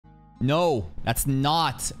No, that's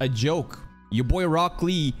not a joke. Your boy Rock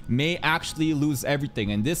Lee may actually lose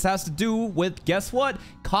everything. And this has to do with, guess what?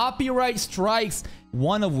 Copyright strikes.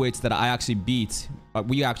 One of which that I actually beat.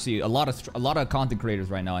 We actually, a lot of content creators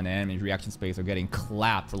right now in the anime reaction space are getting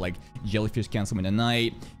clapped for like Jellyfish Cancel in the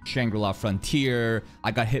Night, Shangri-La Frontier.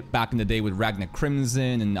 I got hit back in the day with Ragnar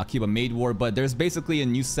Crimson and Akiba Maid War. But there's basically a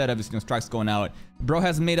new set of strikes going out. Bro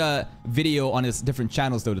has made a video on his different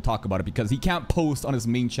channels though to talk about it because he can't post on his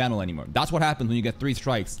main channel anymore. That's what happens when you get 3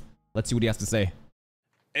 strikes. Let's see what he has to say.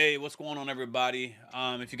 Hey, what's going on, everybody?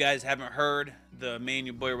 If you guys haven't heard, the main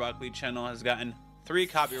Your Boy Rock Lee channel has gotten 3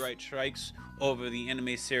 copyright strikes over the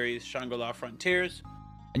anime series Shangri-La Frontiers.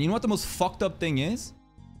 And you know what the most fucked up thing is?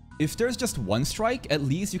 If there's just 1 strike, at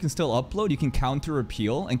least you can still upload, you can counter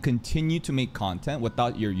appeal and continue to make content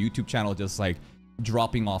without your YouTube channel just like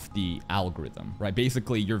dropping off the algorithm, right?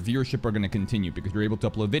 Basically, your viewership are going to continue because you're able to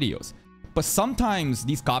upload videos. But sometimes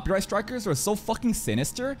these copyright strikers are so fucking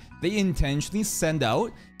sinister, they intentionally send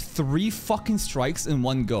out 3 fucking strikes in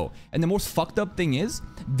one go. And the most fucked up thing is,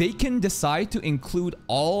 they can decide to include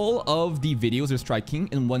all of the videos they're striking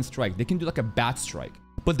in 1 strike. They can do like a bat strike.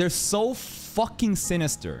 But they're so fucking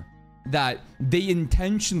sinister that they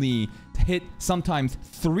intentionally hit sometimes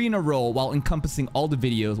 3 in a row while encompassing all the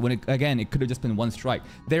videos when, it could have just been 1 strike.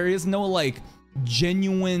 There is no like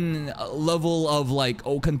genuine level of like,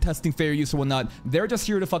 oh, contesting fair use or whatnot. They're just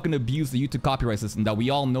here to fucking abuse the YouTube copyright system that we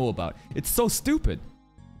all know about. It's so stupid.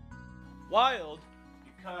 Wild,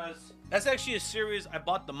 because that's actually a series I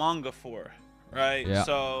bought the manga for, right? Yeah.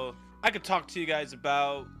 So I could talk to you guys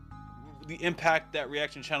about the impact that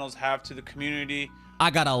reaction channels have to the community.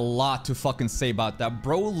 I got a lot to fucking say about that.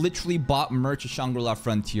 Bro literally bought merch of Shangri-La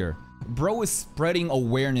Frontier. Bro is spreading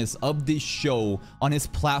awareness of this show on his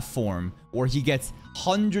platform where he gets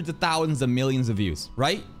hundreds of thousands of millions of views,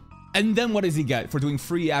 right? And then what does he get for doing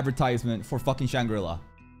free advertisement for fucking Shangri-La?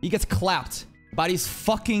 He gets clapped by these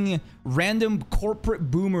fucking random corporate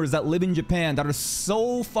boomers that live in Japan that are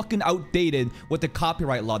so fucking outdated with the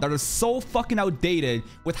copyright law, that are so fucking outdated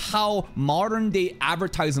with how modern day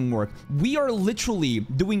advertising work. We are literally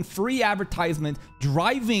doing free advertisement,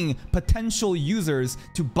 driving potential users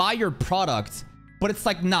to buy your product, but it's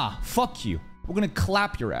like, nah, fuck you. We're gonna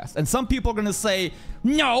clap your ass. And some people are gonna say,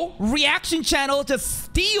 no, reaction channel just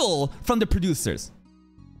steal from the producers.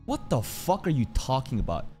 What the fuck are you talking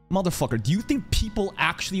about? Motherfucker, do you think people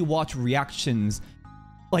actually watch reactions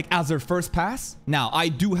like as their first pass? Now, I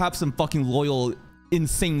do have some fucking loyal,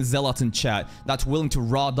 insane zealots in chat that's willing to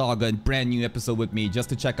raw dog a brand new episode with me just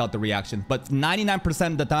to check out the reaction. But 99%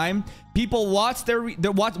 of the time, people watch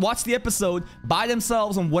watch the episode by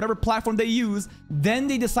themselves on whatever platform they use. Then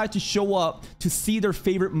they decide to show up to see their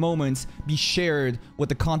favorite moments be shared with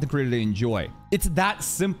the content creator they enjoy. It's that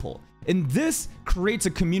simple. And this creates a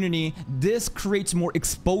community, this creates more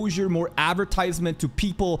exposure, more advertisement to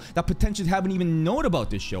people that potentially haven't even known about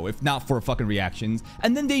this show, if not for fucking reactions.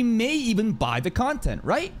 And then they may even buy the content,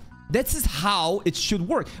 right? This is how it should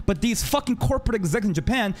work. But these fucking corporate execs in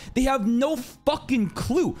Japan, they have no fucking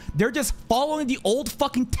clue. They're just following the old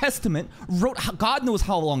fucking testament, wrote God knows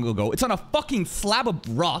how long ago. It's on a fucking slab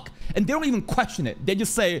of rock, and they don't even question it. They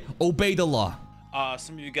just say, obey the law.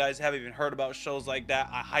 Some of you guys haven't even heard about shows like that.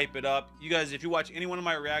 I hype it up. You guys, if you watch any one of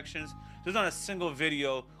my reactions, there's not a single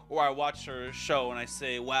video where I watch a show and I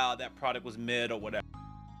say, wow, that product was mid or whatever.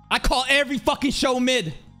 I call every fucking show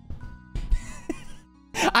mid.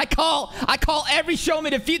 I call every show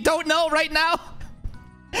mid. If you don't know right now,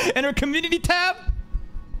 in our community tab,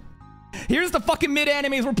 here's the fucking mid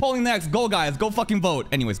animes we're pulling next. Go guys, go fucking vote.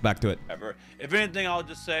 Anyways, back to it. If anything, I'll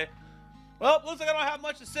just say, well, looks like I don't have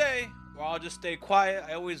much to say. Or I'll just stay quiet.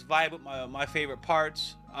 I always vibe with my favorite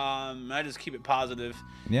parts. I just keep it positive.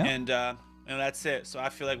 Yeah. And that's it. So I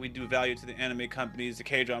feel like we do value to the anime companies, the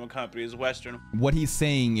K-drama companies, Western. What he's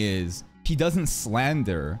saying is he doesn't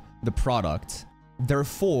slander the product.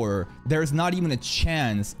 Therefore, there's not even a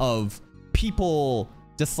chance of people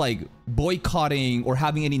just like boycotting or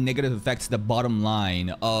having any negative effects to the bottom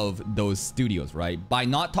line of those studios, right? By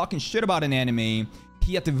not talking shit about an anime,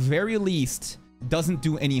 he at the very least doesn't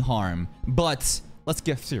do any harm. But let's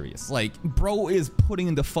get serious. Like, bro is putting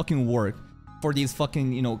in the fucking work for these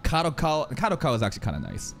fucking, you know, Kadokawa is actually kind of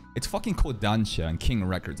nice. It's fucking Kodansha and King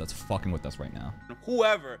Records that's fucking with us right now.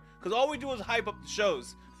 Whoever, because all we do is hype up the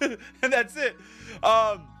shows, and that's it.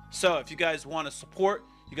 So if you guys want to support,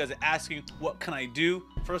 you guys are asking, what can I do?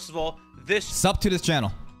 First of all, sub to this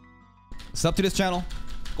channel. Sub to this channel.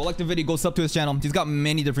 Go like the video, go sub to his channel. He's got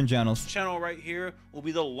many different channels. Channel right here will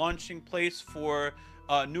be the launching place for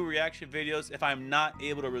new reaction videos if I'm not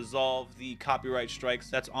able to resolve the copyright strikes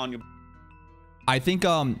that's on your I think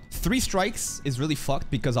 3 strikes is really fucked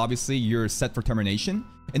because obviously you're set for termination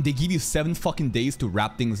and they give you 7 fucking days to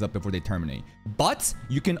wrap things up before they terminate. But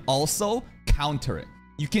you can also counter it.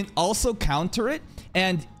 You can also counter it,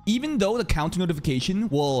 and even though the counter notification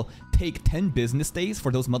will take 10 business days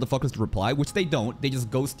for those motherfuckers to reply, which they don't, they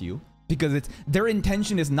just ghost you. Because it's their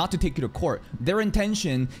intention is not to take you to court. Their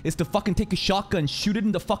intention is to fucking take a shotgun, shoot it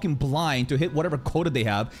in the fucking blind to hit whatever quota they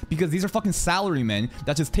have. Because these are fucking salarymen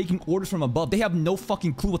that's just taking orders from above. They have no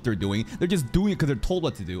fucking clue what they're doing. They're just doing it because they're told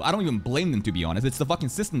what to do. I don't even blame them, to be honest. It's the fucking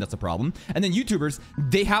system that's a problem. And then YouTubers,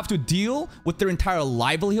 they have to deal with their entire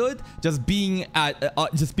livelihood just being at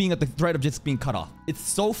the threat of just being cut off. It's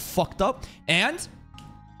so fucked up. And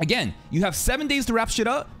again, you have 7 days to wrap shit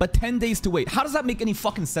up, but 10 days to wait. How does that make any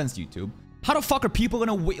fucking sense, YouTube? How the fuck are people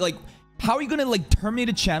gonna wait? Like, how are you gonna like terminate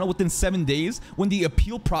a channel within 7 days when the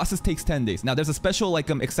appeal process takes 10 days? Now, there's a special like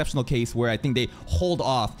exceptional case where I think they hold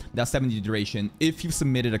off that 7-day duration if you've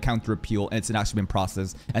submitted a counter appeal and it's actually been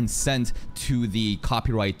processed and sent to the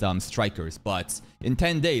copyright strikers. But in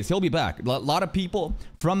 10 days, he'll be back. A lot of people,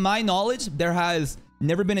 from my knowledge, there has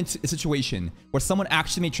never been a situation where someone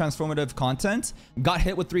actually made transformative content, got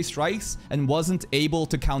hit with 3 strikes, and wasn't able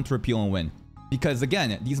to counter appeal and win. Because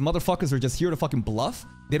again, these motherfuckers are just here to fucking bluff.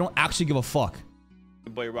 They don't actually give a fuck.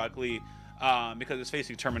 Boy Rock Lee, because it's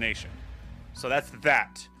facing termination. So that's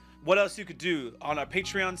that. What else you could do on our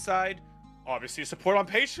Patreon side? Obviously support on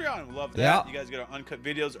Patreon. Love that. Yeah. You guys get our uncut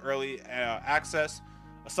videos, early access.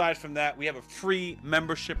 Aside from that, we have a free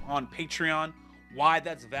membership on Patreon. Why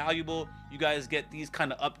that's valuable, you guys get these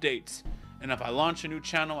kind of updates, and if I launch a new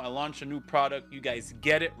channel, I launch a new product, you guys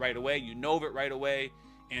get it right away, you know it right away,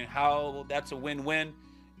 and how that's a win-win.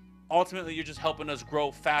 Ultimately, you're just helping us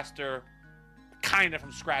grow faster, kind of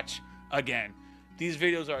from scratch again. These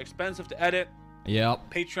videos are expensive to edit.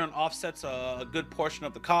 Yep. Patreon offsets a good portion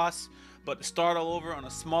of the costs, but to start all over on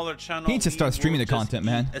a smaller channel, you need to start streaming the content,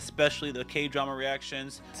 man. Especially the K-drama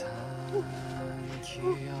reactions.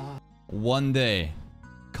 One day,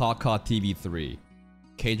 Kaka TV3,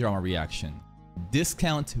 K-drama reaction.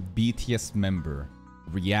 Discount BTS member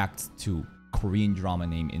reacts to Korean drama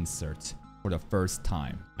name insert for the first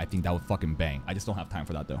time. I think that would fucking bang. I just don't have time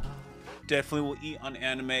for that though. Definitely will eat on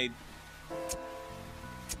anime.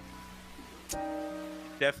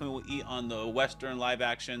 Definitely will eat on the Western live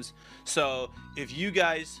actions. So if you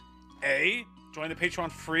guys, A, join the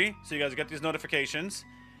Patreon free so you guys get these notifications.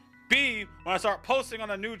 B, when I start posting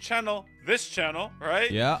on a new channel, this channel, right?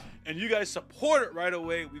 Yeah. And you guys support it right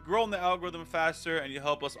away, we grow in the algorithm faster and you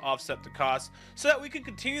help us offset the costs so that we can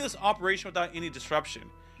continue this operation without any disruption.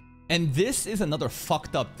 And this is another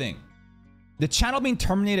fucked up thing. The channel being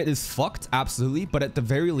terminated is fucked, absolutely. But at the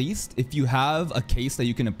very least, if you have a case that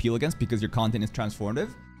you can appeal against because your content is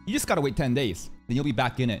transformative, you just gotta wait 10 days. Then you'll be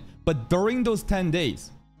back in it. But during those 10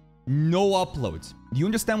 days, no uploads. Do you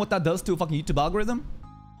understand what that does to a fucking YouTube algorithm?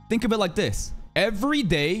 Think of it like this. Every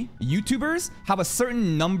day, YouTubers have a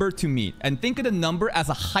certain number to meet. And think of the number as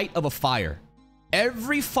a height of a fire.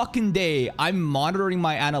 Every fucking day, I'm monitoring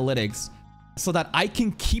my analytics so that I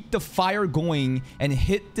can keep the fire going and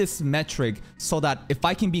hit this metric so that if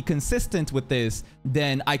I can be consistent with this,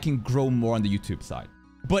 then I can grow more on the YouTube side.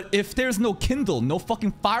 But if there's no Kindle, no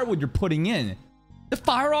fucking firewood you're putting in, the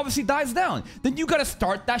fire obviously dies down. Then you gotta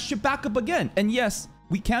start that shit back up again. And yes,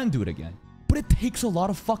 we can do it again. But it takes a lot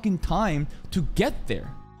of fucking time to get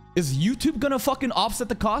there. Is YouTube gonna fucking offset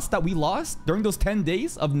the cost that we lost during those 10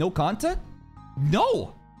 days of no content?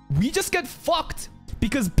 No. We just get fucked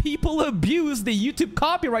because people abuse the YouTube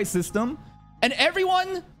copyright system and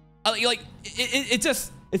everyone, it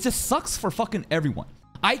just sucks for fucking everyone.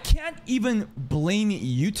 I can't even blame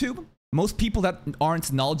YouTube. Most people that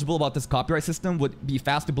aren't knowledgeable about this copyright system would be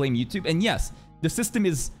fast to blame YouTube. And yes, the system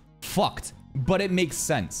is fucked, but it makes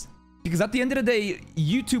sense. Because at the end of the day,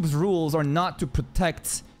 YouTube's rules are not to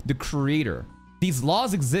protect the creator. These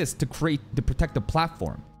laws exist to protect the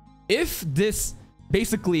platform. If this,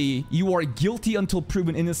 basically, you are guilty until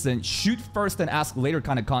proven innocent, shoot first and ask later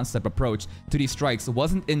kind of concept approach to these strikes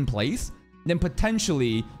wasn't in place, then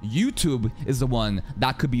potentially YouTube is the one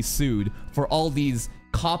that could be sued for all these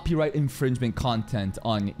copyright infringement content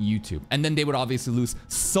on YouTube. And then they would obviously lose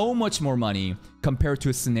so much more money compared to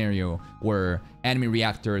a scenario where anime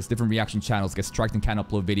reactors, different reaction channels get striked and can't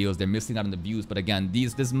upload videos. They're missing out on the views. But again,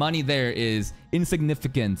 this money there is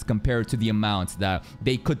insignificant compared to the amount that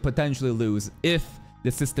they could potentially lose if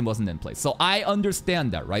the system wasn't in place. So I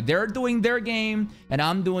understand that, right? They're doing their game and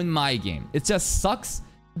I'm doing my game. It just sucks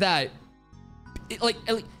that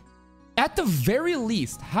at the very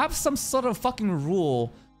least, have some sort of fucking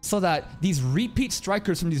rule so that these repeat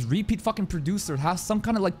strikers from these repeat fucking producers have some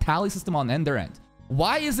kind of like tally system on their end.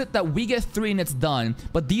 Why is it that we get 3 and it's done,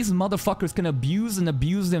 but these motherfuckers can abuse and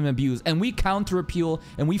abuse and abuse, and we counter appeal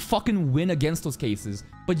and we fucking win against those cases,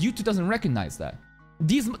 but YouTube doesn't recognize that?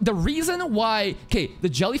 The reason why, okay, the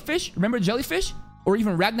jellyfish, remember jellyfish? Or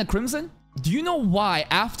even Ragnar Crimson? Do you know why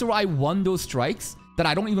after I won those strikes that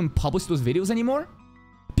I don't even publish those videos anymore?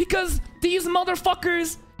 Because these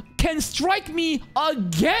motherfuckers can strike me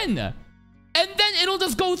again, and then it'll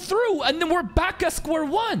just go through, and then we're back at square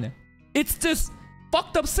one. It's this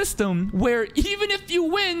fucked up system where even if you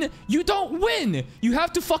win, you don't win. You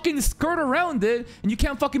have to fucking skirt around it, and you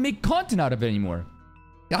can't fucking make content out of it anymore.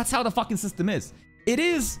 That's how the fucking system is. It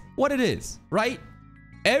is what it is, right?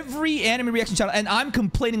 Every anime reaction channel, and I'm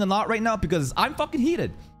complaining a lot right now because I'm fucking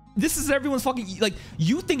heated. This is everyone's fucking, like,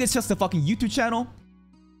 you think it's just a fucking YouTube channel?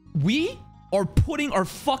 We are putting our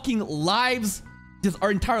fucking lives, just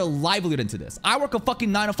our entire livelihood into this. I work a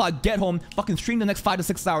fucking 9 to 5, get home, fucking stream the next 5 to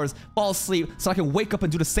 6 hours, fall asleep, so I can wake up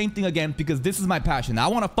and do the same thing again because this is my passion. I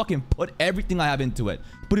want to fucking put everything I have into it.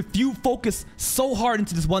 But if you focus so hard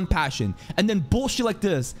into this one passion, and then bullshit like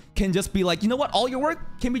this can just be like, you know what, all your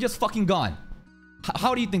work can be just fucking gone.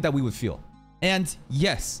 How do you think that we would feel? And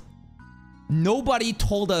yes, nobody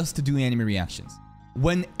told us to do anime reactions.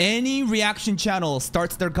 When any reaction channel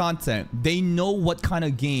starts their content, they know what kind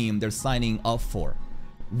of game they're signing up for.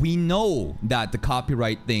 We know that the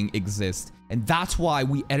copyright thing exists, and that's why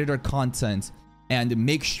we edit our content and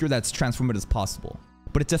make sure that's transformative as possible.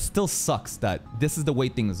 But it just still sucks that this is the way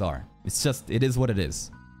things are. It's just, it is what it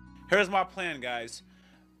is. Here's my plan, guys.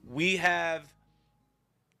 We have,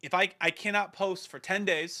 if I cannot post for 10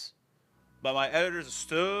 days, but my editors are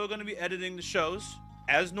still going to be editing the shows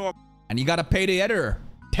as normal. And you gotta pay the editor.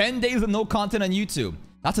 10 days of no content on YouTube.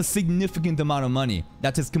 That's a significant amount of money.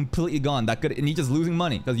 That's just completely gone. And he's just losing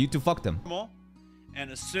money because YouTube fucked him.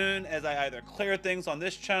 And as soon as I either clear things on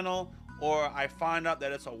this channel or I find out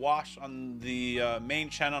that it's a wash on the main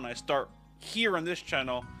channel and I start here on this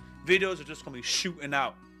channel, videos are just gonna be shooting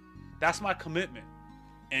out. That's my commitment.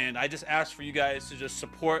 And I just ask for you guys to just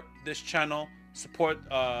support this channel, support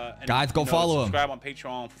and guys, go follow him. Subscribe on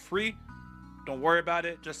Patreon for free. Don't worry about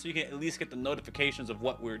it, just so you can at least get the notifications of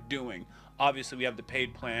what we're doing. Obviously, we have the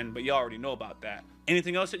paid plan, but you already know about that.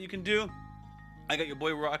 Anything else that you can do? I got your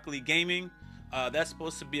boy Rock Lee Gaming. That's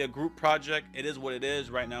supposed to be a group project. It is what it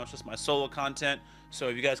is. Right now, it's just my solo content. So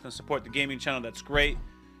if you guys can support the gaming channel, that's great.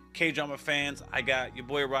 K-drama fans, I got your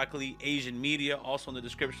boy Rock Lee Asian Media, also in the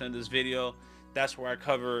description of this video. That's where I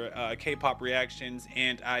cover K-pop reactions,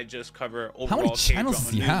 and I just cover overall. How many channels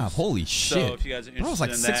do you have? Holy shit! So if you guys are interested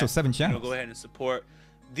like in 6 or 7 channels. go ahead and support.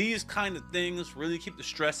 These kind of things really keep the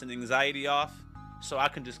stress and anxiety off, so I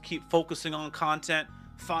can just keep focusing on content,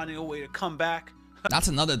 finding a way to come back. That's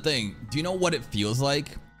another thing. Do you know what it feels like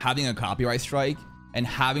having a copyright strike and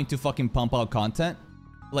having to fucking pump out content?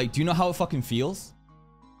 Like, do you know how it fucking feels?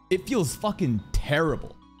 It feels fucking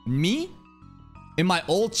terrible. Me? In my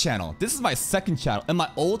old channel, this is my second channel. In my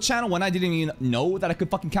old channel, when I didn't even know that I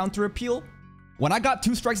could fucking counter appeal, when I got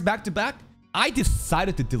 2 strikes back to back, I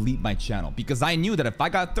decided to delete my channel because I knew that if I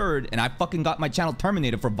got 3rd and I fucking got my channel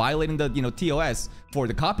terminated for violating the, TOS for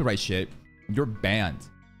the copyright shit, you're banned.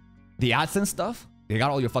 The AdSense stuff, they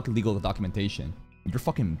got all your fucking legal documentation. You're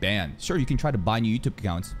fucking banned. Sure, you can try to buy new YouTube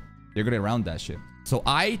accounts. They're gonna get around that shit. So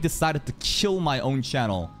I decided to kill my own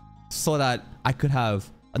channel so that I could have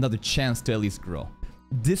another chance to at least grow.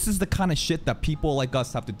 This is the kind of shit that people like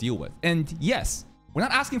us have to deal with. And yes, we're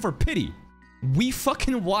not asking for pity. We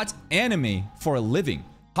fucking watch anime for a living.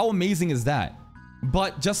 How amazing is that?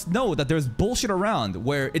 But just know that there's bullshit around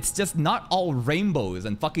where it's just not all rainbows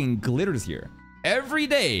and fucking glitters here. Every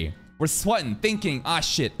day, we're sweating, thinking, ah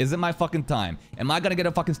shit, is it my fucking time? Am I gonna get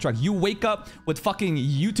a fucking strike? You wake up with fucking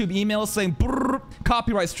YouTube emails saying, brrr,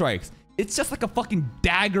 copyright strikes. It's just like a fucking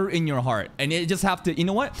dagger in your heart. And you just have to, you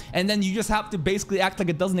know what? And then you just have to basically act like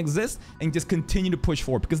it doesn't exist and just continue to push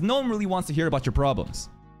forward because no one really wants to hear about your problems.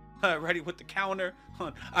 Ready with the counter.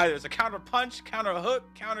 Either it's a counter punch, counter hook,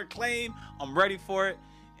 counter claim. I'm ready for it.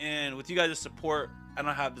 And with you guys' support, I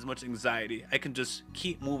don't have as much anxiety. I can just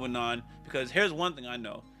keep moving on because here's one thing I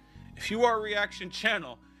know. If you are a reaction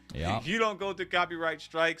channel, if you don't go through copyright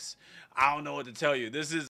strikes, I don't know what to tell you.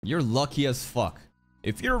 You're lucky as fuck.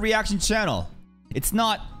 If you're a reaction channel, it's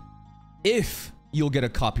not if you'll get a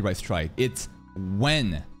copyright strike. It's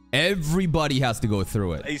when. Everybody has to go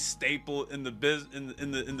through it. A staple in the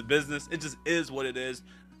business. It just is what it is.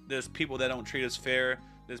 There's people that don't treat us fair.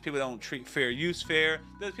 There's people that don't treat fair use fair.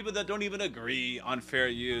 There's people that don't even agree on fair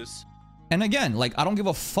use. And again, like, I don't give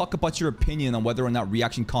a fuck about your opinion on whether or not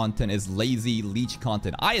reaction content is lazy, leech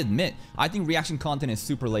content. I admit, I think reaction content is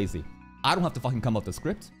super lazy. I don't have to fucking come up with a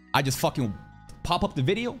script. I just fucking pop up the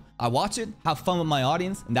video, I watch it, have fun with my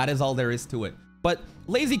audience, and that is all there is to it. But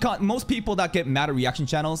lazy content, most people that get mad at reaction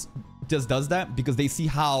channels just does that because they see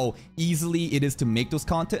how easily it is to make those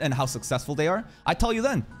content and how successful they are. I tell you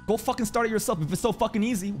then, go fucking start it yourself. If it's so fucking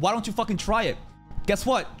easy, why don't you fucking try it? Guess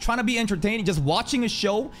what? Trying to be entertaining, just watching a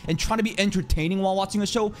show and trying to be entertaining while watching a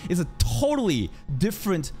show is a totally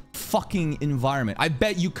different fucking environment. I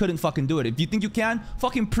bet you couldn't fucking do it. If you think you can,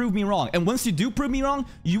 fucking prove me wrong. And once you do prove me wrong,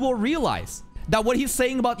 you will realize that what he's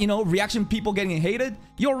saying about, you know, reaction people getting hated,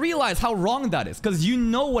 you'll realize how wrong that is because you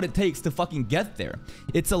know what it takes to fucking get there.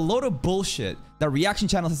 It's a load of bullshit that reaction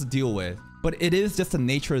channels has to deal with, but it is just the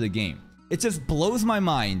nature of the game. It just blows my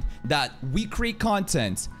mind that we create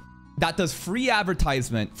content that does free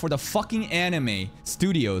advertisement for the fucking anime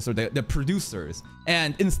studios or the producers,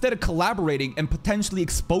 and instead of collaborating and potentially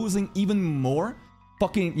exposing even more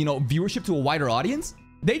fucking, you know, viewership to a wider audience,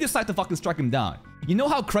 they decide to fucking strike him down. You know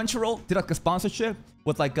how Crunchyroll did like a sponsorship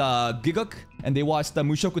with like Giguk, and they watched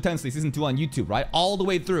Mushoku Tensei season 2 on YouTube, right? All the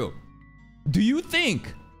way through. Do you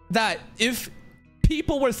think that if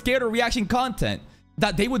people were scared of reaction content,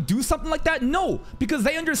 that they would do something like that? No, because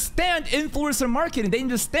they understand influencer marketing. They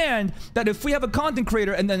understand that if we have a content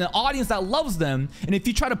creator and then an audience that loves them, and if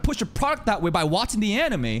you try to push a product that way by watching the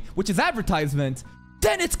anime, which is advertisement,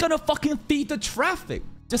 then it's gonna fucking feed the traffic.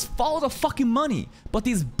 Just follow the fucking money. But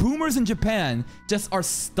these boomers in Japan just are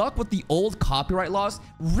stuck with the old copyright laws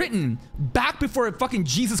written back before fucking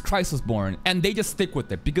Jesus Christ was born, and they just stick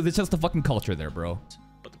with it because it's just the fucking culture there, bro.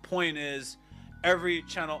 But the point is, every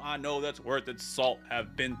channel I know that's worth its salt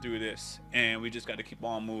have been through this, and we just got to keep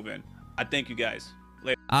on moving. I thank you guys.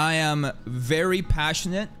 Later. I am very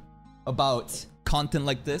passionate about content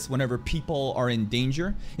like this whenever people are in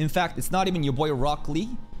danger. In fact, it's not even your boy Rock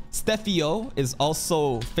Lee. Stefio is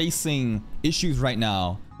also facing issues right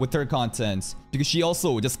now with her content because she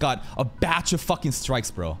also just got a batch of fucking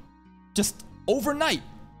strikes, bro. Just overnight.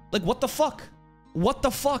 Like, what the fuck? What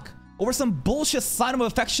the fuck? Over some bullshit sign of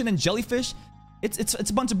affection and jellyfish? It's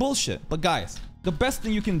a bunch of bullshit. But guys, the best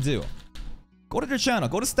thing you can do, go to their channel,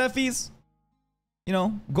 go to Steffi's, you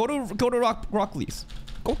know, go to Rock Lee's.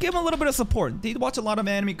 Go give them a little bit of support. They watch a lot of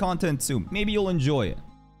anime content too. Maybe you'll enjoy it.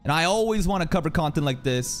 And I always want to cover content like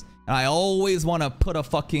this, and I always want to put a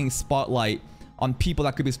fucking spotlight on people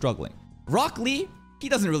that could be struggling. Rock Lee, he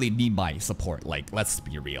doesn't really need my support. Like, let's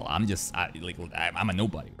be real. I'm a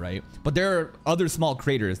nobody, right? But there are other small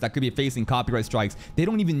creators that could be facing copyright strikes. They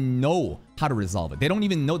don't even know how to resolve it. They don't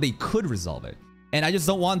even know they could resolve it. And I just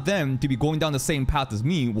don't want them to be going down the same path as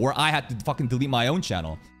me, where I had to fucking delete my own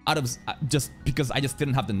channel out of just because I just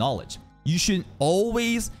didn't have the knowledge. You should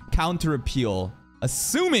always counter appeal,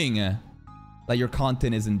 assuming that your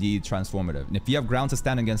content is indeed transformative. And if you have grounds to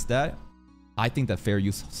stand against that, I think that fair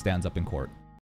use stands up in court.